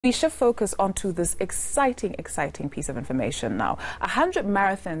We shift focus onto this exciting piece of information now. 100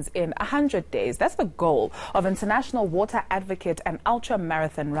 marathons in 100 days. That's the goal of international water advocate and ultra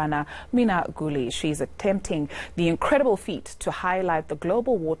marathon runner Mina Guli. She's attempting the incredible feat to highlight the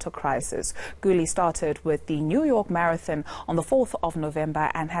global water crisis. Guli started with the New York Marathon on the 4th of November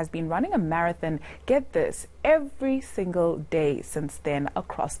and has been running a marathon, get this, every single day since then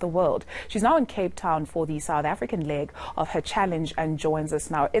across the world. She's now in Cape Town for the South African leg of her challenge and joins us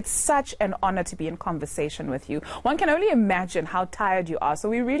now. It's such an honor to be in conversation with you. One can only imagine how tired you are, so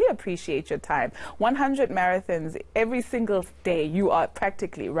we really appreciate your time. 100 marathons every single day you are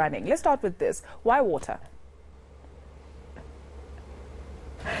practically running. Let's start with this. Why water?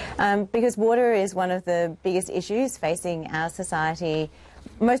 Because water is one of the biggest issues facing our society.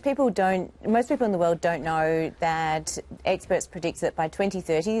 Most people in the world don't know that experts predict that by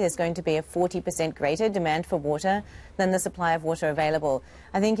 2030 there's going to be a 40% greater demand for water than the supply of water available.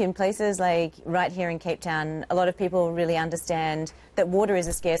 I think in places like right here in Cape Town, a lot of people really understand that water is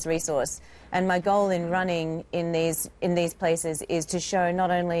a scarce resource. And my goal in running in these places is to show not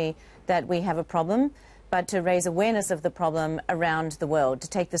only that we have a problem, but to raise awareness of the problem around the world, to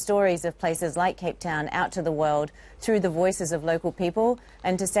take the stories of places like Cape Town out to the world through the voices of local people,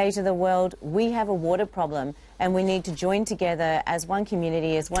 and to say to the world, we have a water problem and we need to join together as one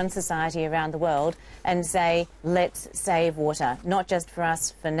community, as one society around the world, and say, let's save water, not just for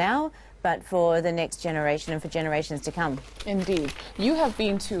us for now, but for the next generation and for generations to come. Indeed. You have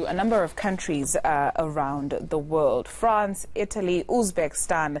been to a number of countries around the world: France, Italy,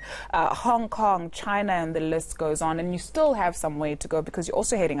 Uzbekistan, Hong Kong, China, and the list goes on. And you still have some way to go because you're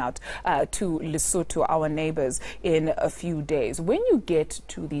also heading out to Lesotho, our neighbors, in a few days. When you get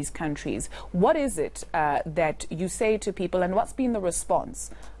to these countries, what is it that you say to people, and what's been the response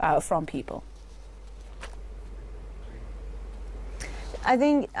from people? I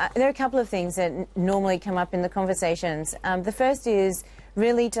think there are a couple of things that normally come up in the conversations. The first is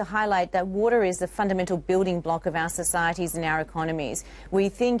really to highlight that water is the fundamental building block of our societies and our economies. We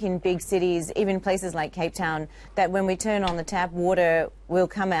think in big cities, even places like Cape Town, that when we turn on the tap, water will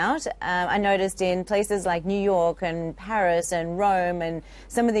come out. I noticed in places like New York and Paris and Rome and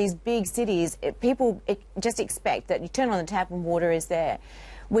some of these big cities, people just expect that you turn on the tap and water is there.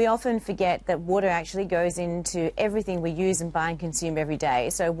 We often forget that water actually goes into everything we use and buy and consume every day.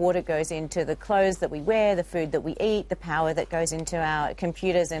 So water goes into the clothes that we wear, the food that we eat, the power that goes into our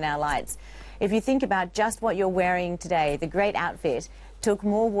computers and our lights. If you think about just what you're wearing today, the great outfit took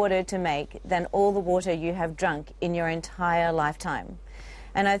more water to make than all the water you have drunk in your entire lifetime.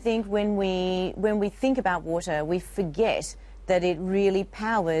 And I think when we think about water, we forget that it really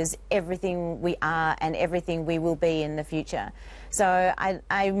powers everything we are and everything we will be in the future. So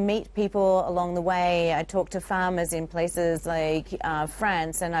I meet people along the way. I talk to farmers in places like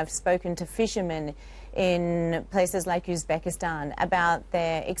France, and I've spoken to fishermen in places like Uzbekistan about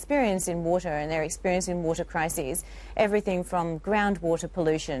their experience in water and their experience in water crises. Everything from groundwater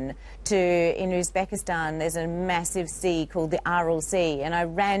pollution to, in Uzbekistan, there's a massive sea called the Aral Sea, and I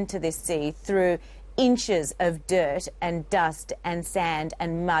ran to this sea through inches of dirt and dust and sand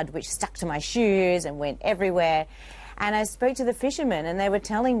and mud which stuck to my shoes and went everywhere. And I spoke to the fishermen, and they were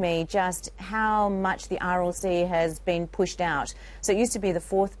telling me just how much the Aral Sea has been pushed out. So it used to be the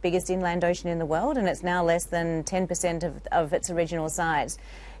 4th biggest inland ocean in the world, and it's now less than 10% of its original size.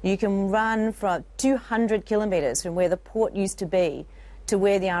 You can run from 200 kilometres from where the port used to be to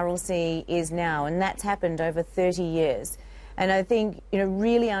where the Aral Sea is now, and that's happened over 30 years. And I think,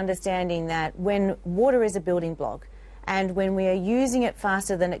 really understanding that when water is a building block and when we are using it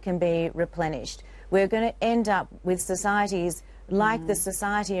faster than it can be replenished, we're going to end up with societies like the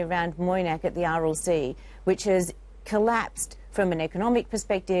society around Moynak at the Aral Sea, which has collapsed from an economic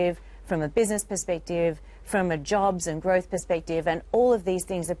perspective, from a business perspective, from a jobs and growth perspective, and all of these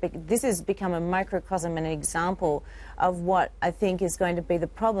things. This has become a microcosm and an example of what I think is going to be the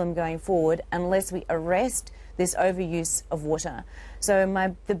problem going forward unless we arrest this overuse of water.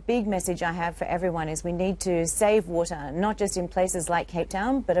 So the big message I have for everyone is we need to save water, not just in places like Cape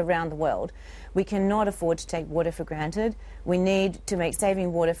Town, but around the world. We cannot afford to take water for granted. We need to make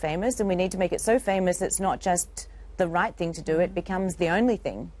saving water famous, and we need to make it so famous it's not just the right thing to do, it becomes the only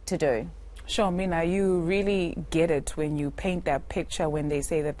thing to do. Sure, Mina, you really get it when you paint that picture when they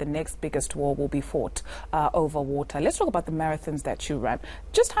say that the next biggest war will be fought over water. Let's talk about the marathons that you run.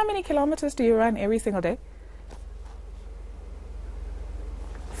 Just how many kilometers do you run every single day?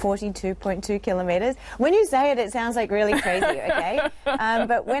 42.2 kilometres. When you say it, it sounds like really crazy, okay?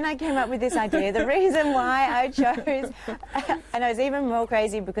 But when I came up with this idea, the reason why I chose, and it's even more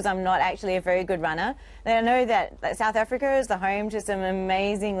crazy because I'm not actually a very good runner. I know that South Africa is the home to some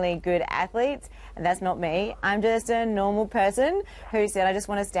amazingly good athletes, and that's not me. I'm just a normal person who said I just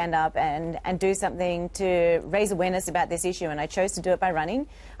want to stand up and do something to raise awareness about this issue, and I chose to do it by running.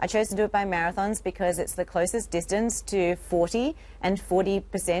 I chose to do it by marathons because it's the closest distance to 40, and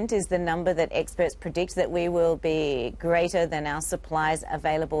 40% is the number that experts predict that we will be greater than our supplies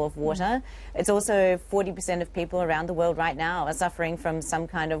available of water. It's also 40% of people around the world right now are suffering from some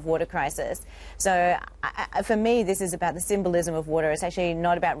kind of water crisis. So for me, this is about the symbolism of water. It's actually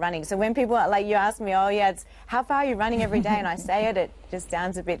not about running. So when people, like, you ask me, oh yeah, it's how far are you running every day? And I say it just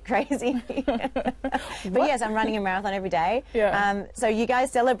sounds a bit crazy. But yes, I'm running a marathon every day. Yeah. So you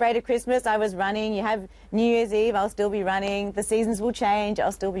guys celebrated Christmas, I was running. You have New Year's Eve, I'll still be running. The seasons will change,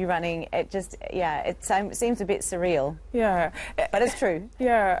 I'll still be running. It just, yeah, it seems a bit surreal. Yeah. But it's true.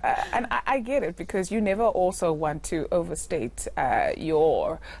 Yeah, and I get it, because you never also want to overstate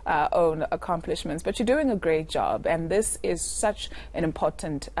your own accomplishments, but you're doing a great job, and this is such an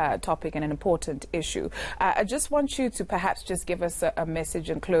important topic and an important issue. I just want you to perhaps just give us a message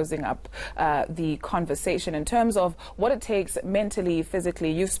in closing up the conversation in terms of what it takes mentally,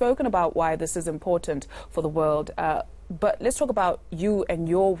 physically. You've spoken about why this is important for the world, but let's talk about you and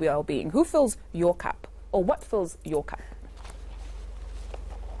your well-being. Who fills your cup, or what fills your cup?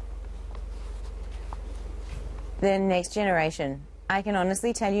 The next generation. I can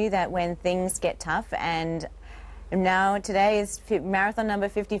honestly tell you that when things get tough, and now today is marathon number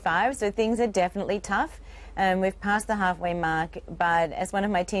 55, so things are definitely tough. We've passed the halfway mark, but as one of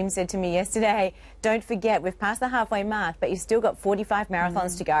my team said to me yesterday, don't forget, we've passed the halfway mark, but you've still got 45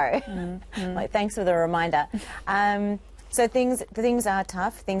 marathons to go. Like, thanks for the reminder. So things are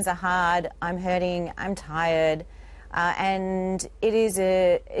tough, things are hard, I'm hurting, I'm tired, and it's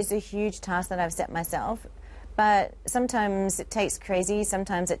a huge task that I've set myself. But sometimes it takes crazy,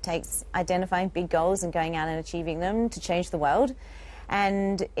 sometimes it takes identifying big goals and going out and achieving them to change the world.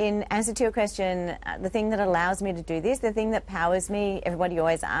 And in answer to your question, the thing that allows me to do this, the thing that powers me, everybody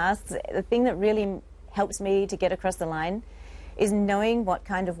always asks, the thing that really helps me to get across the line is knowing what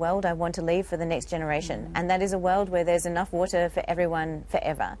kind of world I want to leave for the next generation. And that is a world where there's enough water for everyone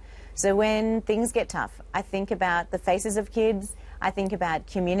forever. So when things get tough, I think about the faces of kids, I think about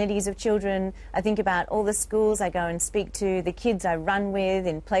communities of children, I think about all the schools I go and speak to, the kids I run with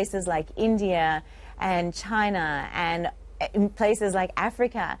in places like India and China and in places like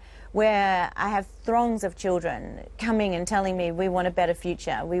Africa, where I have throngs of children coming and telling me we want a better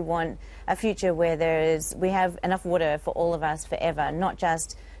future. We want a future where we have enough water for all of us forever, not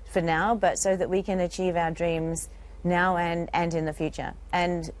just for now, but so that we can achieve our dreams now and in the future.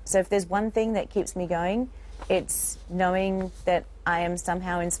 And so if there's one thing that keeps me going, it's knowing that I am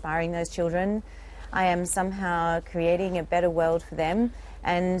somehow inspiring those children, I am somehow creating a better world for them,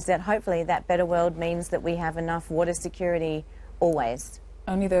 and that hopefully that better world means that we have enough water security always.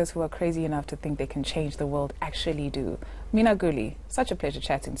 Only those who are crazy enough to think they can change the world actually do. Mina Guli, such a pleasure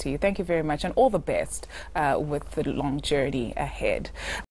chatting to you. Thank you very much, and all the best with the long journey ahead.